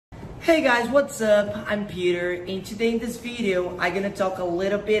Hey guys, what's up? I'm Peter, and today in this video I'm gonna talk a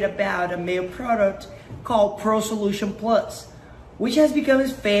little bit about a male product called ProSolution Plus, which has become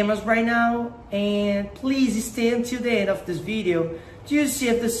famous right now. And please stay until the end of this video to see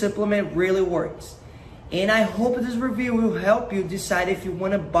if the supplement really works. And I hope this review will help you decide if you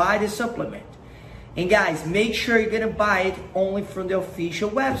want to buy the supplement. And guys, make sure you're gonna buy it only from the official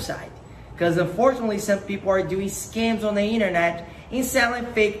website, because unfortunately some people are doing scams on the internet and selling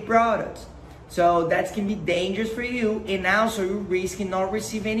fake products. So that can be dangerous for you, and also you risk not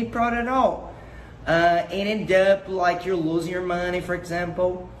receive any product at all and end up like you're losing your money, for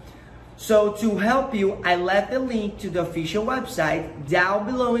example. So to help you, I left the link to the official website down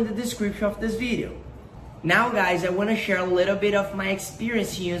below in the description of this video. Now guys, I want to share a little bit of my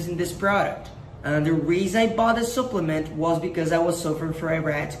experience using this product. The reason I bought the supplement was because I was suffering from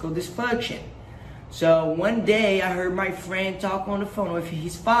erectile dysfunction. So one day I heard my friend talk on the phone with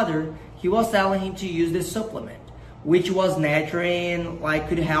his father. He was telling him to use this supplement, which was natural and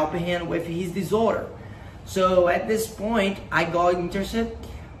could help him with his disorder. So at this point I got interested,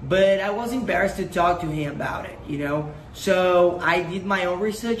 but I was embarrassed to talk to him about it, So I did my own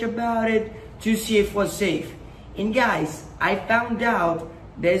research about it to see if it was safe. And guys, I found out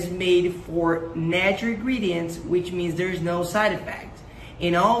that it's made for natural ingredients, which means there's no side effects.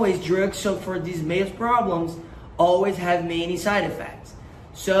 And always drugs, so for these male problems, always have many side effects.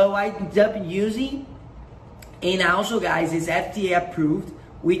 So I ended up using, and also guys, it's FDA approved,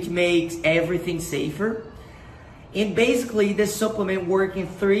 which makes everything safer. And basically the supplement works in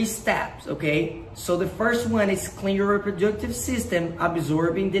 3 steps, okay? So the first one is clean your reproductive system,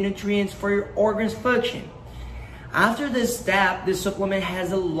 absorbing the nutrients for your organs function. After this step, the supplement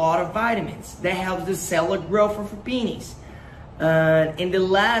has a lot of vitamins that helps the cellular growth of your penis. And the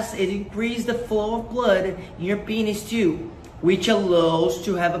last, it increases the flow of blood in your penis too, which allows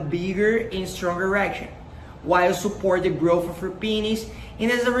to have a bigger and stronger erection, while support the growth of your penis. And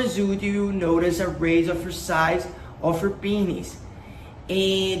as a result, you notice a raise of your size of your penis.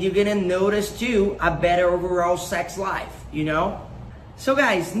 And you're gonna notice too a better overall sex life, So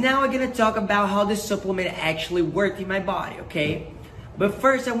guys, now we're gonna talk about how this supplement actually works in my body, okay? But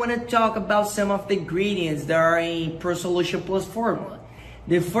first I want to talk about some of the ingredients that are in ProSolution Plus formula.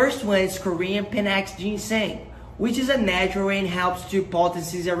 The first one is Korean Panax ginseng, which is a natural and helps to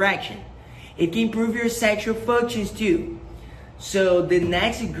potency erection. It can improve your sexual functions too. So the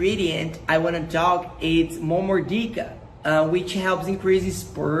next ingredient I want to talk is Momordica, which helps increase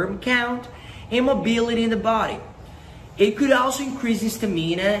sperm count and mobility in the body. It could also increase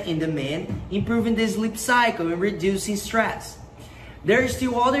stamina in the man, improving the sleep cycle and reducing stress. There are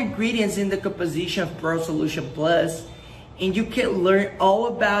still other ingredients in the composition of ProSolution Plus, and you can learn all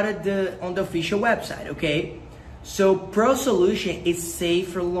about it on the official website, okay? So ProSolution is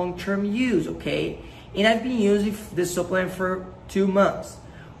safe for long-term use, okay? And I've been using the supplement for 2 months.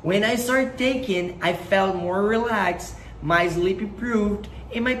 When I started taking, I felt more relaxed, my sleep improved,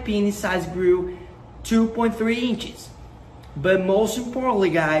 and my penis size grew 2.3 inches. But most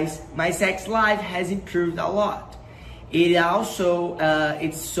importantly, guys, my sex life has improved a lot. It also,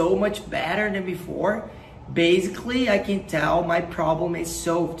 it's so much better than before. Basically, I can tell my problem is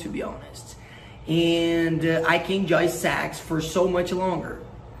solved, to be honest. And I can enjoy sex for so much longer.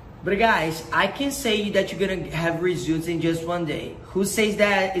 But guys, I can say that you're gonna have results in just 1 day. Who says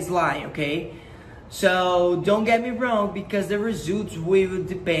that is lying, okay? So don't get me wrong, because the results will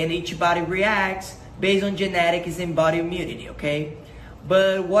depend, each body reacts based on genetics and body immunity, okay?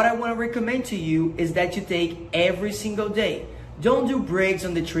 But what I want to recommend to you is that you take every single day. Don't do breaks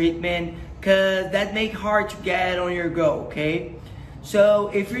on the treatment, because that makes hard to get on your goal, okay?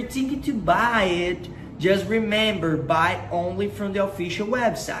 So if you're thinking to buy it, just remember, buy only from the official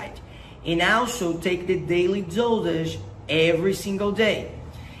website. And also take the daily dosage every single day.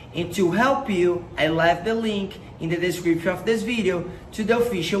 And to help you, I left the link in the description of this video to the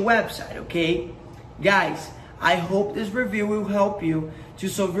official website, okay? Guys, I hope this review will help you to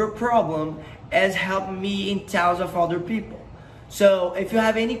solve your problem, as helped me and thousands of other people. So if you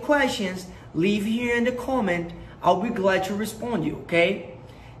have any questions, leave here in the comment. I'll be glad to respond to you, okay?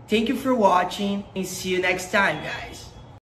 Thank you for watching, and see you next time, guys.